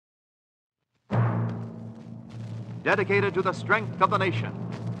dedicated to the strength of the nation.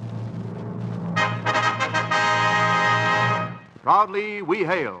 Proudly we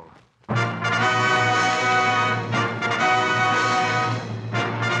hail.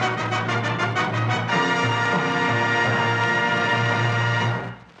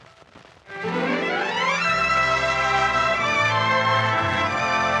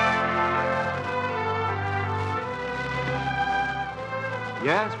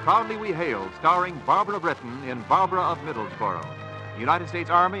 Yes, Proudly We Hail, starring Barbara Britton in Barbara of Middlesboro, United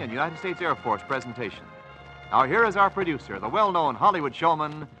States Army and United States Air Force presentation. Now, here is our producer, the well-known Hollywood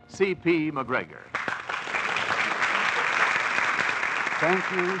showman, C.P. McGregor. Thank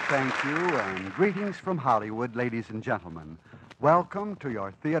you, and greetings from Hollywood, ladies and gentlemen. Welcome to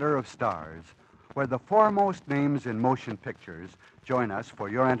your Theater of Stars, where the foremost names in motion pictures join us for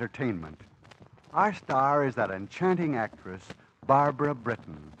your entertainment. Our star is that enchanting actress, Barbara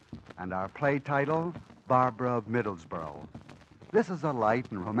Britton, and our play title, Barbara of Middlesboro. This is a light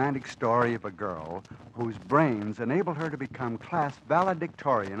and romantic story of a girl whose brains enabled her to become class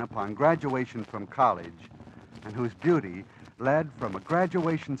valedictorian upon graduation from college, and whose beauty led from a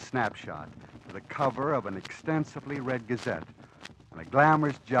graduation snapshot to the cover of an extensively read Gazette and a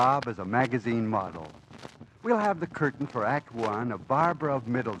glamorous job as a magazine model. We'll have the curtain for Act One of Barbara of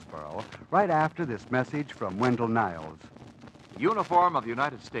Middlesboro right after this message from Wendell Niles. The uniform of the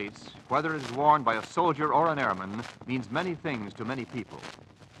United States, whether it is worn by a soldier or an airman, means many things to many people.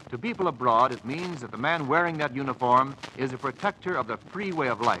 To people abroad, it means that the man wearing that uniform is a protector of the free way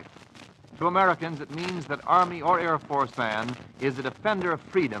of life. To Americans, it means that Army or Air Force man is a defender of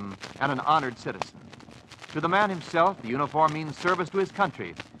freedom and an honored citizen. To the man himself, the uniform means service to his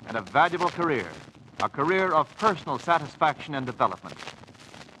country and a valuable career, a career of personal satisfaction and development.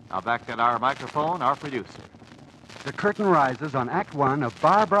 Now back at our microphone, our producer. The curtain rises on Act One of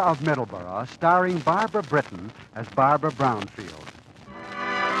Barbara of Middlesboro, starring Barbara Britton as Barbara Brownfield.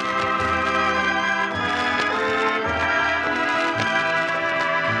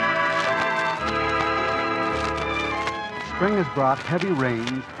 Spring has brought heavy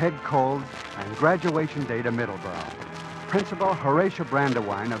rains, head colds, and graduation day to Middlesboro. Principal Horatio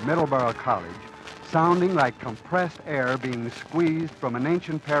Brandywine of Middlesboro College, sounding like compressed air being squeezed from an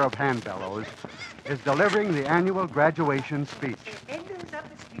ancient pair of hand bellows, is delivering the annual graduation speech. Members of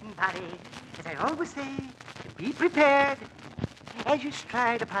the student body, as I always say, be prepared. As you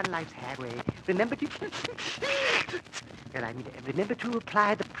stride upon life's highway, remember to... remember to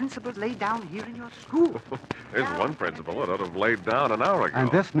apply the principles laid down here in your school. There's one principle that ought to have laid down an hour ago.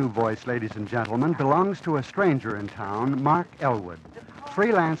 And this new voice, ladies and gentlemen, belongs to a stranger in town, Mark Elwood,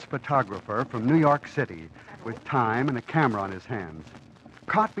 freelance photographer from New York City, with time and a camera on his hands.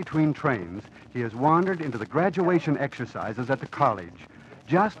 Caught between trains, he has wandered into the graduation exercises at the college,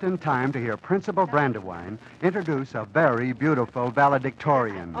 just in time to hear Principal Brandywine introduce a very beautiful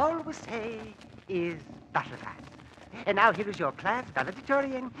valedictorian. I always say is butterflies. And now here is your class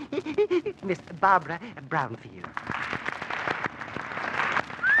valedictorian, Miss Barbara Brownfield.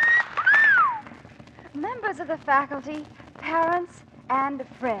 Members of the faculty, parents, and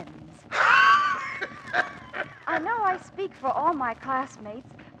friends. I know I speak for all my classmates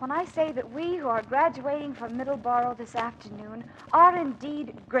when I say that we who are graduating from Middlesboro this afternoon are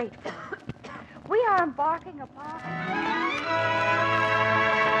indeed grateful. We are embarking upon...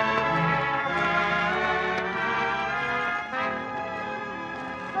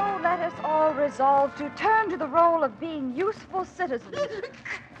 So let us all resolve to turn to the role of being useful citizens,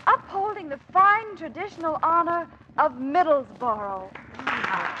 upholding the fine traditional honor of Middlesboro.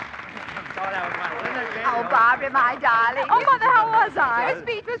 Oh, Barbara, my darling. Oh, Mother, how was I? Your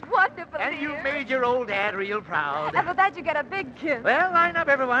speech was wonderful, And dear. you made your old dad real proud. And for that, you get a big kiss. Well, line up,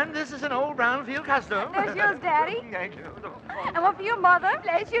 everyone. This is an old Brownfield costume. There's yours, Daddy. Thank you. And one for you, Mother.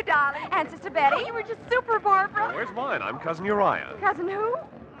 Bless you, darling. And Sister Betty. You were just super, Barbara. Where's mine? I'm Cousin Uriah. Cousin who?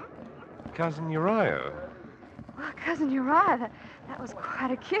 Cousin Uriah. Well, Cousin Uriah, that was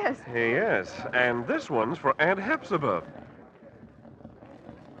quite a kiss. Yes, and this one's for Aunt Hepzibah.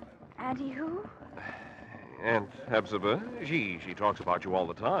 Auntie who? Aunt Hepzibah, she talks about you all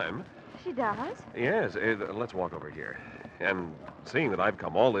the time. She does. Yes, let's walk over here. And seeing that I've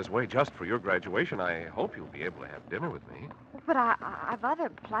come all this way just for your graduation, I hope you'll be able to have dinner with me. But I've other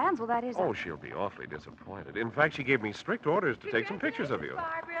plans. Well, that is... Oh, she'll be awfully disappointed. In fact, she gave me strict orders to take some pictures of you.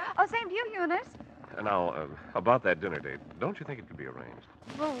 Barbara. Oh, same to you, Eunice. Now, about that dinner date, don't you think it could be arranged?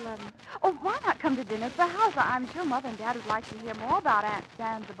 Well, why not come to dinner at the house? I'm sure Mother and Dad would like to hear more about Aunt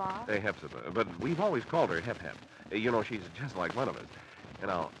Zanzibar. Hepzibah, but we've always called her Hep Hep. You know, she's just like one of us. And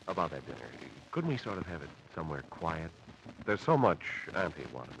now, about that dinner, couldn't we sort of have it somewhere quiet? There's so much Auntie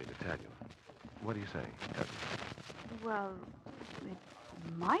wanted me to tell you. What do you say, Hepzibah? Well, it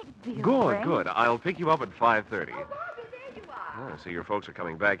might be a Good, ring. good. I'll pick you up at 5:30. Oh, Bobby, there you are. I see your folks are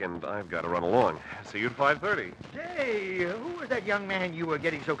coming back, and I've got to run along. See you at 5:30. Say, who was that young man you were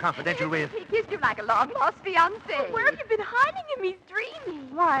getting so confidential with? He kissed you like a long-lost fiancé. Where have you been hiding him? He's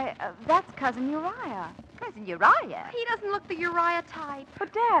dreaming. Why, that's Cousin Uriah. Cousin Uriah. He doesn't look the Uriah type.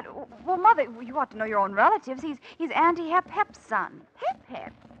 But, Dad, well, Mother, you ought to know your own relatives. He's Auntie Hep-Hep's son.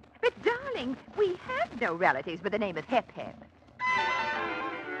 Hep-Hep. But, darling, we have no relatives with the name of Hep-Hep.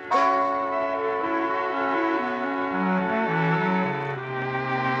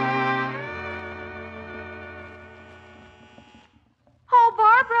 Oh,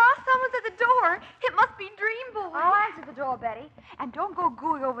 Barbara, someone's at the door. It must be Dream Boy. I'll answer the door, Betty. And don't go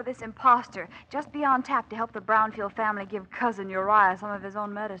gooey over this imposter. Just be on tap to help the Brownfield family give Cousin Uriah some of his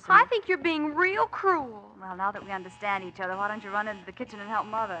own medicine. I think you're being real cruel. Well, now that we understand each other, why don't you run into the kitchen and help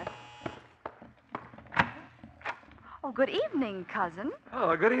Mother? Oh, good evening, Cousin.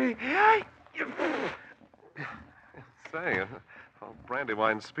 Oh, good evening. Say,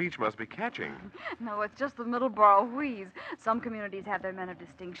 Brandywine's speech must be catching. No, it's just the Middlesboro wheeze. Some communities have their men of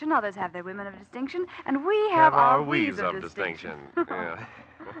distinction, others have their women of distinction, and we have our weaves wheeze of distinction. Yeah.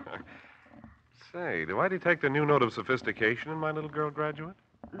 Say, do I detect a new note of sophistication in my little girl graduate?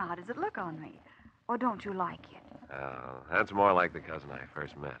 Now, how does it look on me? Or don't you like it? That's more like the cousin I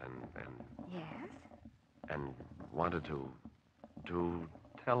first met Yes? and wanted to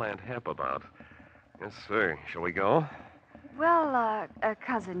tell Aunt Hep about. Yes, sir. Shall we go? Well,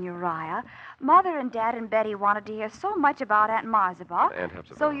 Cousin Uriah, Mother and Dad and Betty wanted to hear so much about Aunt Marzabah. Aunt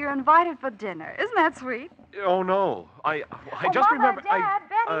Hepzibah. So you're invited for dinner. Isn't that sweet? Oh, no. I Oh, just Mother, remember. Dad,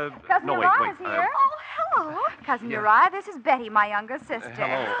 Betty, Cousin no, Uriah's wait. here. Oh, hello. Cousin Yeah. Uriah, this is Betty, my younger sister.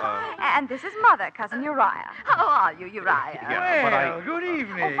 Hello, And this is Mother, Cousin Uriah. How are you, Uriah? Yeah, but Well, good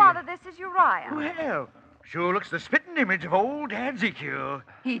evening. Oh, Father, this is Uriah. Well, sure looks the spitting image of old Ezekiel.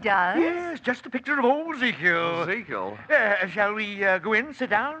 He does? Yes, just a picture of old Ezekiel. Ezekiel. Shall we go in, sit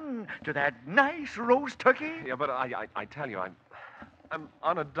down to that nice roast turkey? Yeah, but I tell you, I'm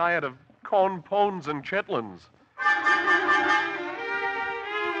on a diet of corn pones and chitlins.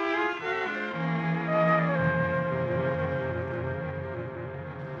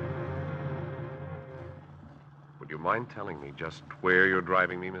 Would you mind telling me just where you're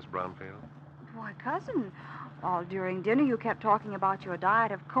driving me, Miss Brownfield? Why, Cousin, all during dinner you kept talking about your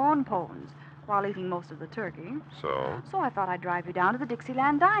diet of corn pones while eating most of the turkey. So? So I thought I'd drive you down to the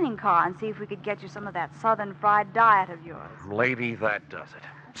Dixieland dining car and see if we could get you some of that southern fried diet of yours. Lady, that does it.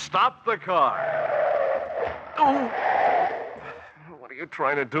 Stop the car! Oh! What are you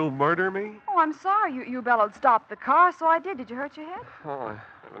trying to do, murder me? Oh, I'm sorry. You bellowed stop the car, so I did. Did you hurt your head? Oh, I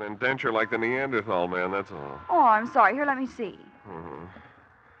have an indenture like the Neanderthal man, that's all. Oh, I'm sorry. Here, let me see.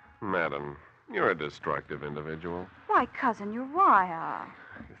 Madam, you're a destructive individual. Why, Cousin Uriah.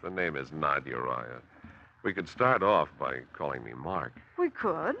 If the name is not Uriah, we could start off by calling me Mark. We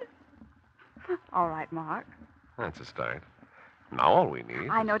could. All right, Mark. That's a start. Now all we need.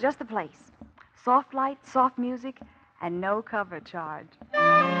 I know just the place. Soft light, soft music, and no cover charge.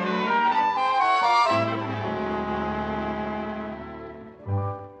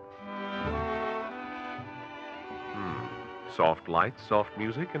 Soft lights, soft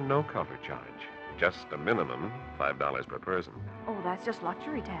music, and no cover charge. Just a minimum, $5 per person. Oh, that's just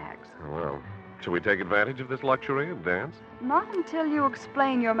luxury tax. Well, shall we take advantage of this luxury and dance? Not until you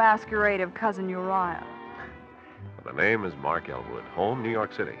explain your masquerade of Cousin Uriah. The name is Mark Elwood, home, New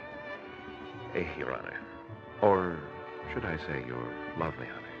York City. Hey, Your Honor. Or should I say your lovely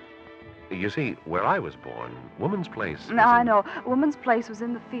honor? You see, where I was born, Woman's Place... No, I know. Woman's place was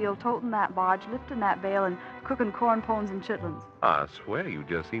in the field, toting that barge, lifting that bale, and cooking corn pones and chitlins. I swear you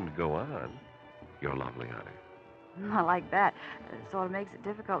just seem to go on. Your lovely honor. I like that. It sort of makes it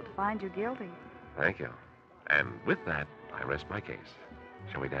difficult to find you guilty. Thank you. And with that, I rest my case.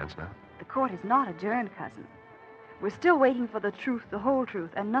 Shall we dance now? The court is not adjourned, Cousin. We're still waiting for the truth, the whole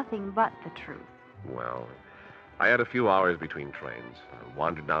truth, and nothing but the truth. Well, I had a few hours between trains. I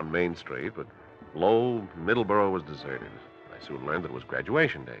wandered down Main Street, but lo, Middlesboro was deserted. I soon learned that it was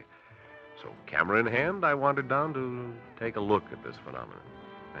graduation day. So, camera in hand, I wandered down to take a look at this phenomenon.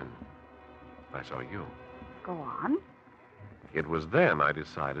 And I saw you. Go on. It was then I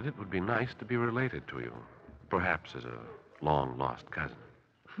decided it would be nice to be related to you. Perhaps as a long-lost cousin.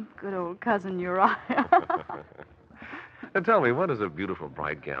 Good old Cousin Uriah. And tell me, what does a beautiful,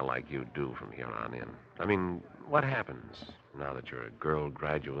 bright gal like you do from here on in? I mean, what happens now that you're a girl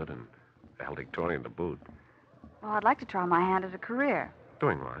graduate and valedictorian to boot? Well, I'd like to try my hand at a career.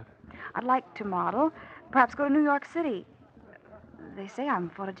 Doing what? I'd like to model, perhaps go to New York City. They say I'm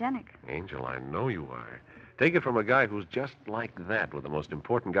photogenic. Angel, I know you are. Take it from a guy who's just like that with the most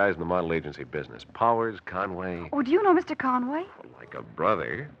important guys in the model agency business. Powers, Conway, Oh, do you know Mr. Conway? like a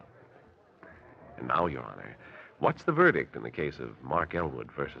brother. And now, Your Honor, what's the verdict in the case of Mark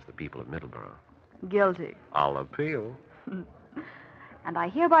Elwood versus the people of Middlesboro? Guilty. I'll appeal. And I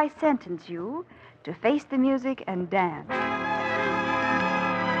hereby sentence you to face the music and dance.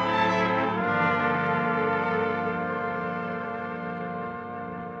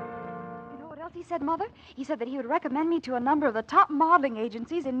 You know what else he said, Mother? He said that he would recommend me to a number of the top modeling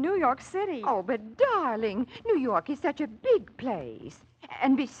agencies in New York City. Oh, but darling, New York is such a big place.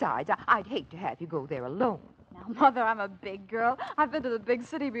 And besides, I'd hate to have you go there alone. Now, Mother, I'm a big girl. I've been to the big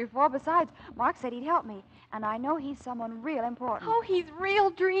city before. Besides, Mark said he'd help me. And I know he's someone real important. Oh, he's real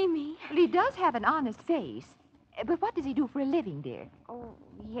dreamy. Well, he does have an honest face. But what does he do for a living, dear? Oh,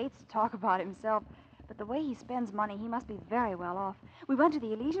 he hates to talk about himself. But the way he spends money, he must be very well off. We went to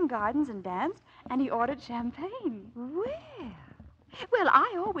the Elysian Gardens and danced, and he ordered champagne. Well,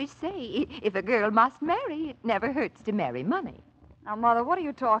 I always say, if a girl must marry, it never hurts to marry money. Now, Mother, what are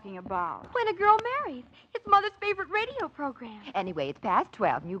you talking about? When a girl marries. It's Mother's favorite radio program. Anyway, it's past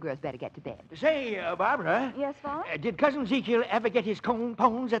 12, and you girls better get to bed. Say, Barbara, Yes, Father? did Cousin Ezekiel ever get his cone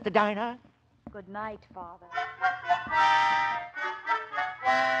pones at the diner? Good night, Father.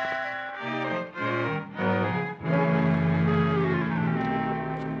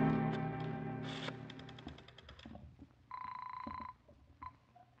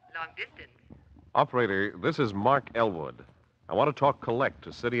 Long distance. Operator, this is Mark Elwood. I want to talk collect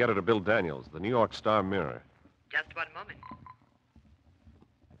to City Editor Bill Daniels, the New York Star Mirror. Just one moment.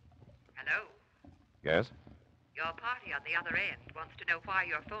 Hello? Yes? Your party on the other end wants to know why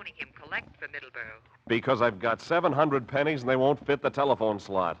you're phoning him collect for Middlesboro. Because I've got 700 pennies and they won't fit the telephone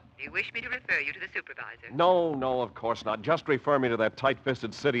slot. Do you wish me to refer you to the supervisor? No, of course not. Just refer me to that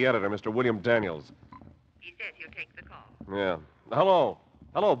tight-fisted city editor, Mr. William Daniels. He says he'll take the call. Yeah.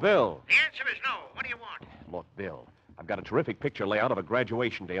 Hello, Bill. The answer is no. What do you want? Look, Bill, I've got a terrific picture layout of a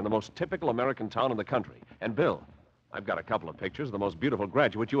graduation day in the most typical American town in the country. And, Bill, I've got a couple of pictures of the most beautiful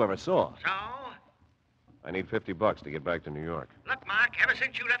graduate you ever saw. So? I need $50 to get back to New York. Look, Mark, ever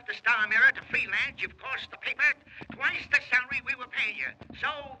since you left the Star Mirror to freelance, you've cost the paper twice the salary we were paying you. So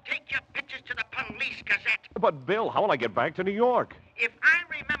take your pictures to the Police Gazette. But, Bill, how will I get back to New York? If I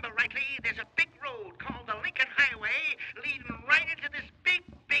remember rightly, there's a big road called the Lincoln Highway leading right into this big,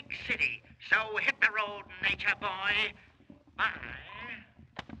 big city. So hit the road, nature boy. Bye.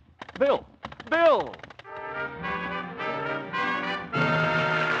 Bill!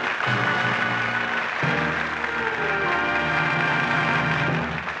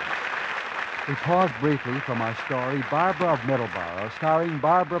 We pause briefly from our story, Barbara of Middlesboro, starring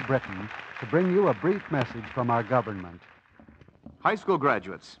Barbara Britton, to bring you a brief message from our government. High school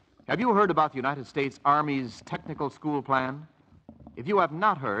graduates, have you heard about the United States Army's technical school plan? If you have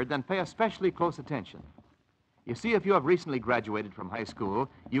not heard, then pay especially close attention. You see, if you have recently graduated from high school,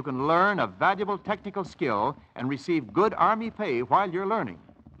 you can learn a valuable technical skill and receive good Army pay while you're learning.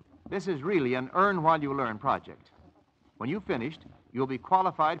 This is really an earn-while-you-learn project. When you've finished, you'll be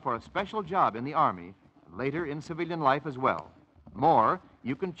qualified for a special job in the Army, later in civilian life as well. More,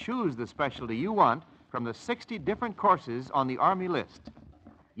 you can choose the specialty you want from the 60 different courses on the Army list.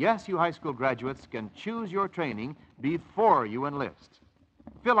 Yes, you high school graduates can choose your training before you enlist.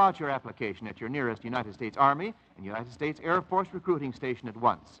 Fill out your application at your nearest United States Army and United States Air Force recruiting station at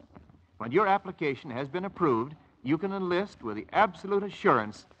once. When your application has been approved, you can enlist with the absolute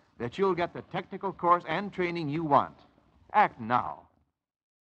assurance that you'll get the technical course and training you want. Act now.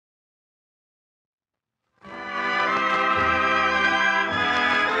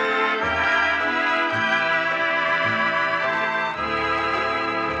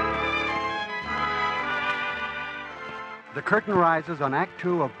 The curtain rises on Act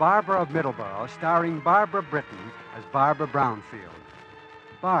Two of Barbara of Middlesboro, starring Barbara Britton as Barbara Brownfield.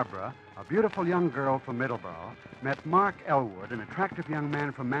 Barbara, a beautiful young girl from Middlesboro, met Mark Elwood, an attractive young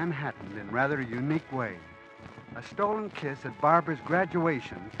man from Manhattan, in rather a unique way. A stolen kiss at Barbara's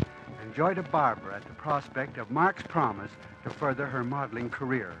graduation and joy to Barbara at the prospect of Mark's promise to further her modeling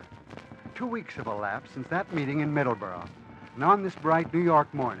career. 2 weeks have elapsed since that meeting in Middlesboro, and on this bright New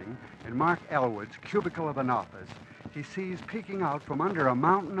York morning, in Mark Elwood's cubicle of an office, he sees peeking out from under a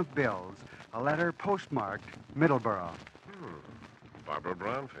mountain of bills a letter postmarked Middlesboro. Barbara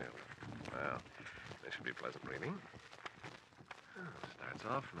Brownfield. Well, this should be pleasant reading. Starts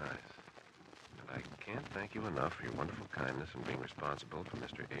off nice. And I can't thank you enough for your wonderful kindness in being responsible for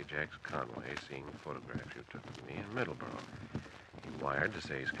Mr. Ajax Conway seeing the photographs you took of me in Middlesboro. He wired to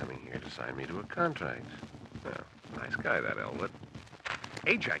say he's coming here to sign me to a contract. Well, nice guy, that Elwood.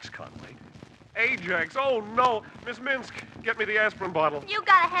 Ajax Conway. Ajax. Oh, no. Miss Minsk, get me the aspirin bottle. You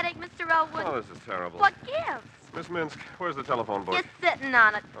got a headache, Mr. Elwood? Oh, this is terrible. What gives? Miss Minsk, where's the telephone book? You're sitting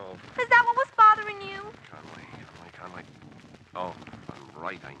on it. Oh, Is that what was bothering you? Conway. Oh, I'm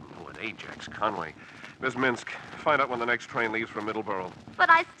right. I know it. Ajax, Conway. Miss Minsk, find out when the next train leaves from Middlesboro. But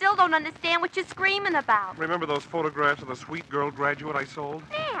I still don't understand what you're screaming about. Remember those photographs of the sweet girl graduate I sold?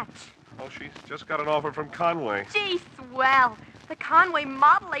 Natch. Well, she's just got an offer from Conway. Gee, swell. The Conway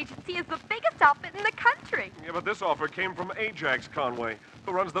Model Agency is the biggest outfit in the country. Yeah, but this offer came from Ajax Conway,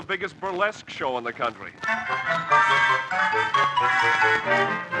 who runs the biggest burlesque show in the country.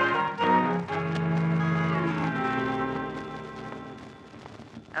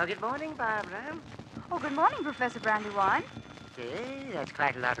 Oh, good morning, Barbara. Oh, good morning, Professor Brandywine. Say, that's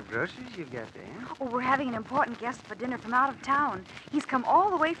quite a lot of groceries you've got there. Oh, we're having an important guest for dinner from out of town. He's come all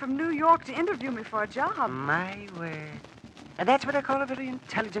the way from New York to interview me for a job. My word. And that's what I call a very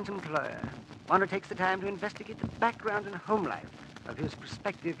intelligent employer. One who takes the time to investigate the background and home life of his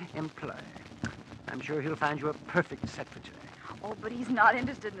prospective employer. I'm sure he'll find you a perfect secretary. Oh, but he's not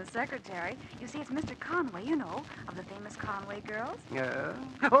interested in the secretary. You see, it's Mr. Conway, you know, of the famous Conway girls.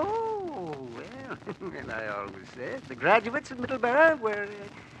 Oh, well, well, I always said the graduates of Middlesboro were,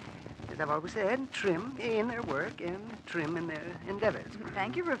 as I've always said, trim in their work and trim in their endeavors.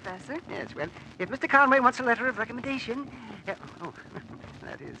 Thank you, Professor. Yes, well, if Mr. Conway wants a letter of recommendation, that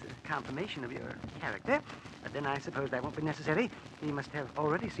is a confirmation of your character, but then I suppose that won't be necessary. You must have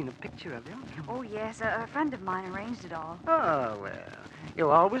already seen a picture of him. Oh, yes, a friend of mine arranged it all. Oh, well, you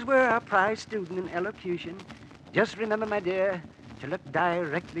always were our prize student in elocution. Just remember, my dear, to look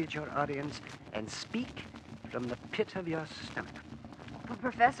directly at your audience and speak from the pit of your stomach. But,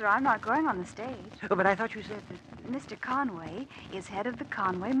 Professor, I'm not going on the stage. Oh, but I thought you said that... Mr. Conway is head of the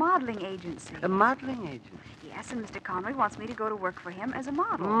Conway Modeling Agency. A modeling agent? Yes, and Mr. Conway wants me to go to work for him as a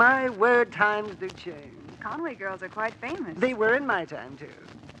model. My word, times do change. Conway girls are quite famous. They were in my time, too.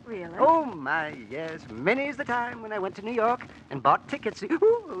 Really? Oh, my, yes. Many's the time when I went to New York and bought tickets.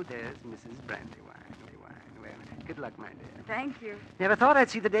 Oh, there's Mrs. Brandywine. Well, good luck, my dear. Thank you. Never thought I'd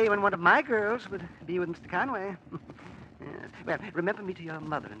see the day when one of my girls would be with Mr. Conway. Yes. Well, remember me to your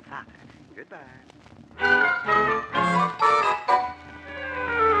mother and father. Goodbye.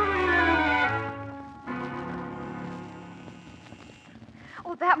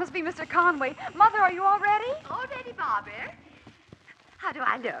 Oh, that must be Mr. Conway. Mother, are you all ready? All ready, Barbara. How do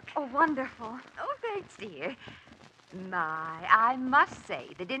I look? Oh, wonderful. Oh, thanks, dear. My, I must say,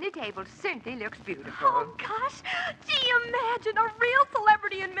 the dinner table certainly looks beautiful. Oh, gosh. Gee, imagine a real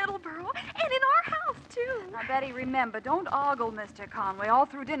celebrity in Middlesboro and in our house, too. Now, Betty, remember, don't ogle Mr. Conway all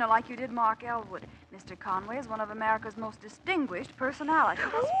through dinner like you did Mark Elwood. Mr. Conway is one of America's most distinguished personalities.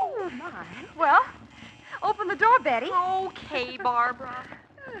 Oh, my. Well, open the door, Betty. Okay, Barbara.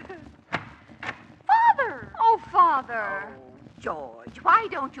 Father! Oh, Father. George, why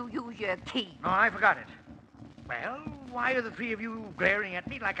don't you use your key? Oh, I forgot it. Well, why are the three of you glaring at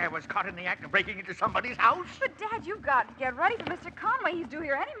me like I was caught in the act of breaking into somebody's house? But, Dad, you've got to get ready for Mr. Conway. He's due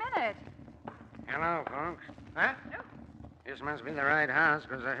here any minute. Hello, folks. Huh? This must be the right house,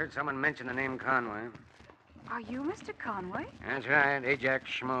 because I heard someone mention the name Conway. Are you Mr. Conway? That's right, Ajax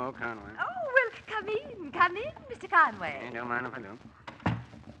Schmo Conway. Oh, well, come in, Mr. Conway. Hey, don't mind if I do.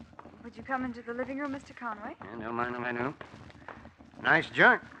 Would you come into the living room, Mr. Conway? Hey, don't mind if I do. Nice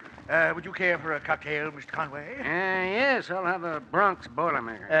joint. Would you care for a cocktail, Mr. Conway? Yes, I'll have a Bronx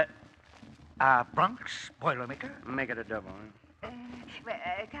Boilermaker. Bronx Boilermaker? Make it a double.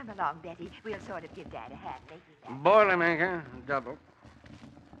 Come along, Betty. We'll sort of give Dad a hand making that. Boilermaker, double.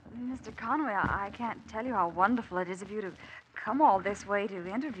 Mr. Conway, I can't tell you how wonderful it is of you to come all this way to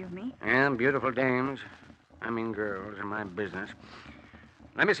interview me. Yeah, beautiful dames. I mean girls, are my business.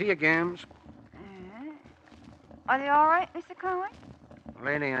 Let me see your gams. Are they all right, Mr. Conway?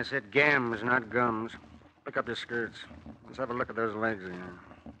 Lady, I said gams, not gums. Pick up your skirts. Let's have a look at those legs of yours.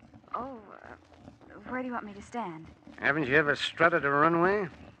 Oh, where do you want me to stand? Haven't you ever strutted a runway?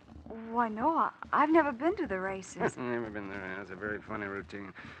 Why, no, I've never been to the races. Never been there. That's a very funny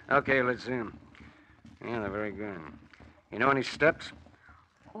routine. Okay, let's see 'em. Yeah, they're very good. You know any steps?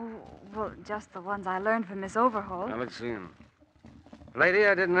 Oh, well, just the ones I learned from Miss Overholt. Well, let's see 'em. Lady,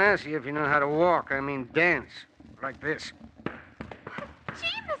 I didn't ask you if you know how to walk. I mean dance. Like this.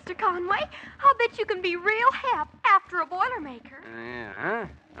 Gee, Mr. Conway, I'll bet you can be real hep after a Boilermaker. Yeah, huh?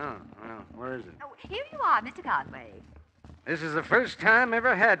 Oh, well, where is it? Oh, here you are, Mr. Conway. This is the first time I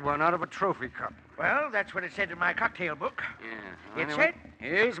ever had one out of a trophy cup. Well, that's what it said in my cocktail book. Yeah. It Anyway, said-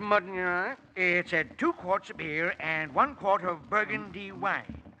 Here's mud in your eye. It said 2 quarts of beer and 1 quart of Burgundy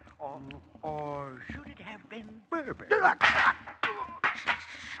wine. Or should it have been bourbon?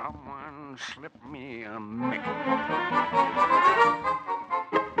 Someone slip me a mick.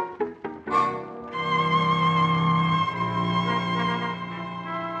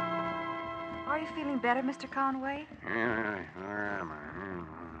 Are you feeling better, Mr. Conway? Yeah, where am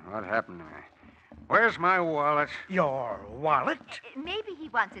I? What happened to me? Where's my wallet? Your wallet? Maybe he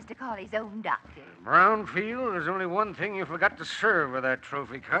wants us to call his own doctor. Brownfield, there's only one thing you forgot to serve with that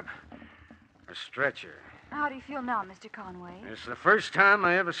trophy cup. A stretcher. How do you feel now, Mr. Conway? It's the first time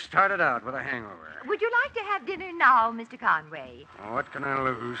I ever started out with a hangover. Would you like to have dinner now, Mr. Conway? What can I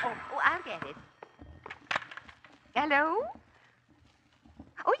lose? Oh, I'll get it. Hello?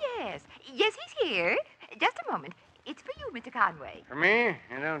 Oh, yes. Yes, he's here. Just a moment. It's for you, Mr. Conway. For me?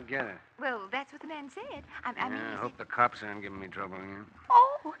 I don't get it. Well, that's what the man said. I mean, I hope the cops aren't giving me trouble again.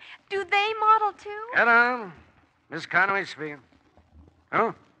 Oh, do they model too? Hello. Miss Conway speaking.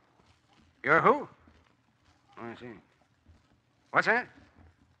 Who? You're who? Oh, I see. What's that?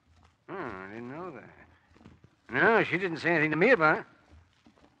 Oh, I didn't know that. No, she didn't say anything to me about it.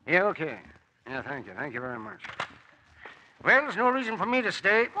 Yeah, okay. Yeah, thank you. Thank you very much. Well, there's no reason for me to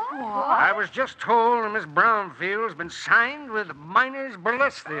stay. What? I was just told that Miss Brownfield's been signed with Miners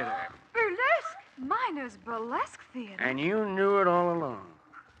Burlesque Theater. Burlesque? Miners Burlesque Theater? And you knew it all along.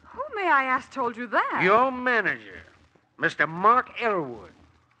 Who, may I ask, told you that? Your manager, Mr. Mark Elwood.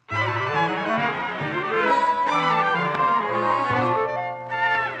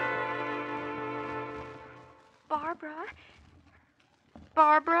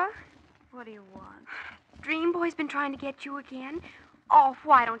 Barbara? What do you want? Dream Boy's been trying to get you again. Oh,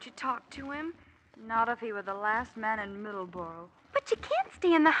 why don't you talk to him? Not if he were the last man in Middlesboro. But you can't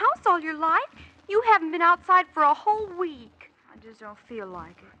stay in the house all your life. You haven't been outside for a whole week. I just don't feel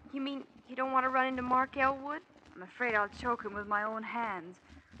like it. You mean you don't want to run into Mark Elwood? I'm afraid I'll choke him with my own hands.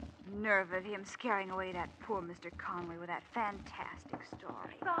 Nerve of him scaring away that poor Mr. Conway with that fantastic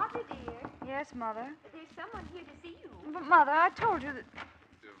story. Father, dear, Yes, Mother? there's someone here to see you. But, Mother, I told you that...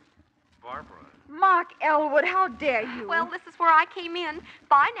 Barbara. Mark Elwood, how dare you? Well, this is where I came in.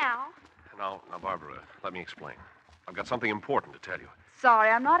 Bye now. Now, Barbara, let me explain. I've got something important to tell you. Sorry,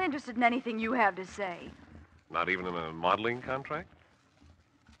 I'm not interested in anything you have to say. Not even in a modeling contract?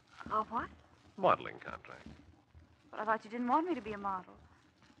 Oh, what? Modeling contract. But I thought you didn't want me to be a model.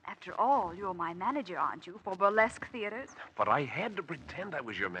 After all, you're my manager, aren't you, for burlesque theaters? But I had to pretend I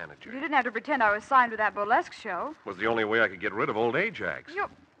was your manager. You didn't have to pretend I was signed to that burlesque show. It was the only way I could get rid of old Ajax. You're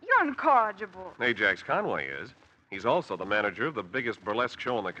incorrigible. Ajax Conway is. He's also the manager of the biggest burlesque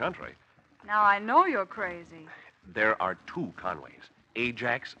show in the country. Now I know you're crazy. There are two Conways,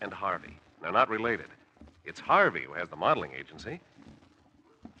 Ajax and Harvey. They're not related. It's Harvey who has the modeling agency.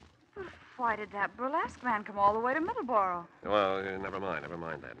 Why did that burlesque man come all the way to Middlesboro? Well, never mind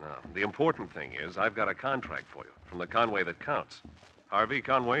that now. The important thing is I've got a contract for you from the Conway that counts. Harvey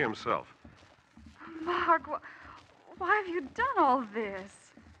Conway himself. Mark, why have you done all this?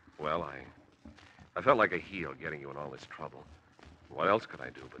 Well, I felt like a heel getting you in all this trouble. What else could I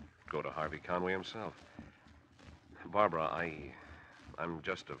do but go to Harvey Conway himself? Barbara, I'm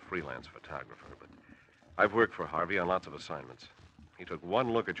just a freelance photographer, but I've worked for Harvey on lots of assignments. He took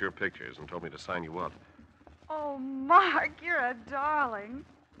one look at your pictures and told me to sign you up. Oh, Mark, you're a darling.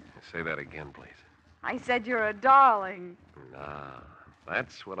 Say that again, please. I said you're a darling. Nah,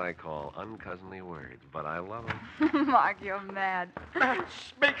 that's what I call uncousinly words, but I love them. Mark, you're mad. That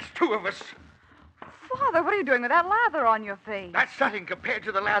makes two of us. Father, what are you doing with that lather on your face? That's nothing compared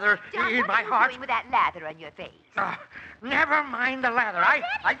to the lather John, in what my are you heart. doing with that lather on your face? Never mind the lather.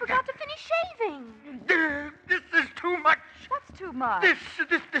 I Forgot to finish shaving. This is too much. What's too much?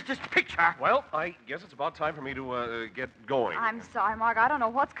 This picture. Well, I guess it's about time for me to get going. I'm sorry, Mark. I don't know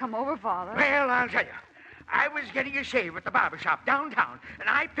what's come over Father. Well, I'll tell you. I was getting a shave at the barber shop downtown, and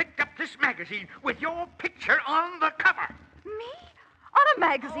I picked up this magazine with your picture on the cover. Me? On a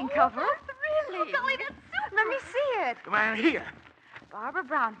magazine cover? Really? Golly, that's super. Let me see it. Well, here. Barbara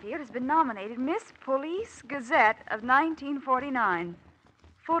Brownfield has been nominated Miss Police Gazette of 1949.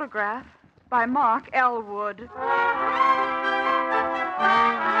 Photograph by Mark Elwood.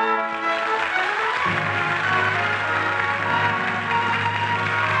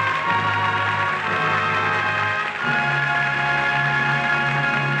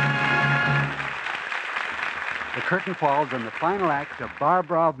 The curtain falls on the final act of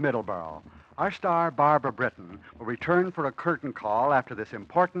Barbara of Middlesboro. Our star, Barbara Britton, will return for a curtain call after this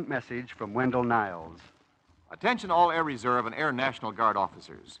important message from Wendell Niles. Attention all Air Reserve and Air National Guard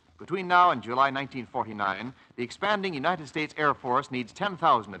officers. Between now and July 1949, the expanding United States Air Force needs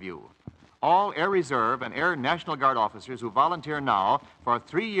 10,000 of you. All Air Reserve and Air National Guard officers who volunteer now for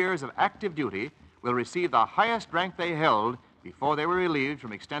 3 years of active duty will receive the highest rank they held before they were relieved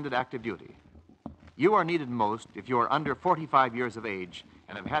from extended active duty. You are needed most if you are under 45 years of age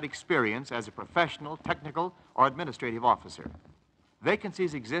and have had experience as a professional, technical, or administrative officer.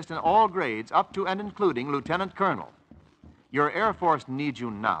 Vacancies exist in all grades up to and including Lieutenant Colonel. Your Air Force needs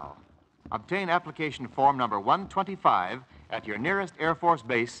you now. Obtain application form number 125 at your nearest Air Force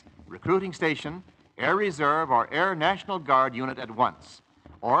base, recruiting station, Air Reserve, or Air National Guard unit at once,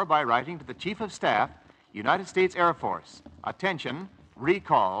 or by writing to the Chief of Staff, United States Air Force. Attention,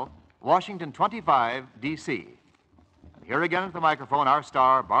 recall, Washington 25, D.C. And here again at the microphone, our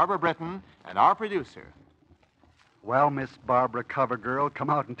star, Barbara Britton, and our producer. Well, Miss Barbara Covergirl, come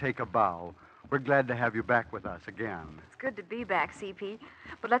out and take a bow. We're glad to have you back with us again. It's good to be back, CP.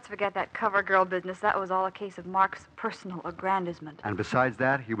 But let's forget that cover girl business. That was all a case of Mark's personal aggrandizement. And besides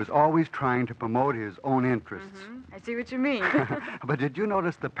that, he was always trying to promote his own interests. I see what you mean. But did you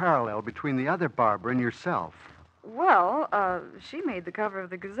notice the parallel between the other Barbara and yourself? Well, she made the cover of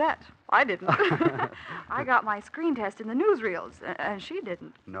the Gazette. I didn't. I got my screen test in the newsreels, and she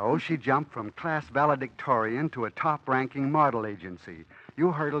didn't. No, she jumped from class valedictorian to a top-ranking model agency.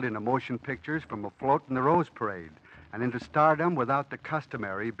 You hurtled into motion pictures from a float in the Rose Parade and into stardom without the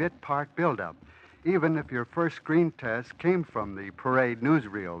customary bit-part build-up, even if your first screen test came from the parade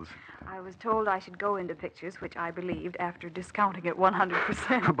newsreels. I was told I should go into pictures, which I believed after discounting it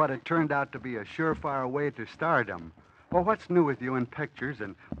 100%. But it turned out to be a surefire way to stardom. Well, what's new with you in pictures,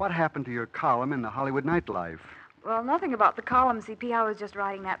 and what happened to your column in the Hollywood Nightlife? Well, nothing about the column, CP. I was just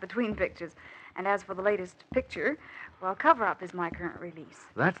writing that between pictures. And as for the latest picture, well, Cover Up is my current release.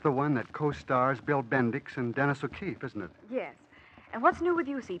 That's the one that co-stars Bill Bendix and Dennis O'Keefe, isn't it? Yes. And what's new with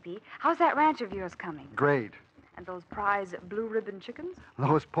you, CP? How's that ranch of yours coming? Great. And those prize blue ribbon chickens?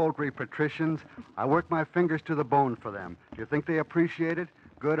 Those poultry patricians, I work my fingers to the bone for them. Do you think they appreciate it?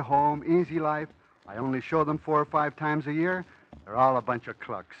 Good home, easy life. I only show them 4 or 5 times a year. They're all a bunch of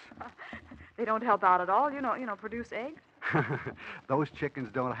clucks. They don't help out at all, you know, produce eggs? Those chickens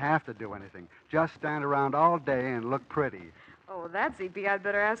don't have to do anything. Just stand around all day and look pretty. Oh, that, CP, I'd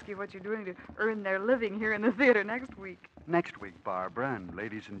better ask you what you're doing to earn their living here in the theater next week. Next week, Barbara, and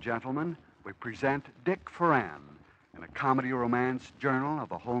ladies and gentlemen, we present Dick Foran in a comedy romance journal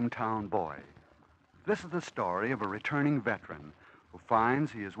of a hometown boy. This is the story of a returning veteran who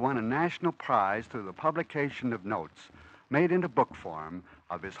finds he has won a national prize through the publication of notes made into book form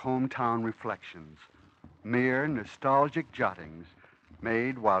of his hometown reflections, mere nostalgic jottings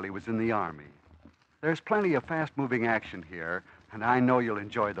made while he was in the Army. There's plenty of fast-moving action here, and I know you'll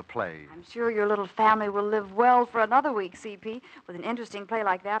enjoy the play. I'm sure your little family will live well for another week, CP, with an interesting play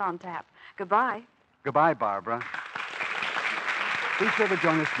like that on tap. Goodbye. Goodbye, Barbara. Be sure to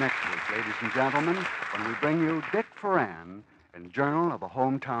join us next week, ladies and gentlemen, when we bring you Dick Foran in Journal of a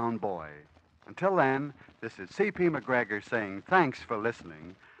Hometown Boy. Until then, this is C.P. McGregor saying thanks for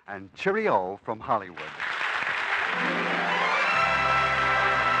listening and cheerio from Hollywood.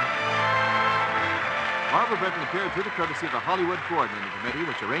 Barbara Britton appeared through the courtesy of the Hollywood Coordinating Committee,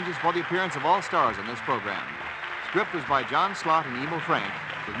 which arranges for the appearance of all stars in this program. Script was by John Slott and Emo Frank,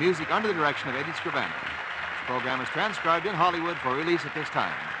 with music under the direction of Eddie Scribano. This program is transcribed in Hollywood for release at this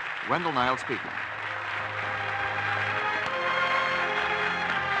time. Wendell Niles speaking.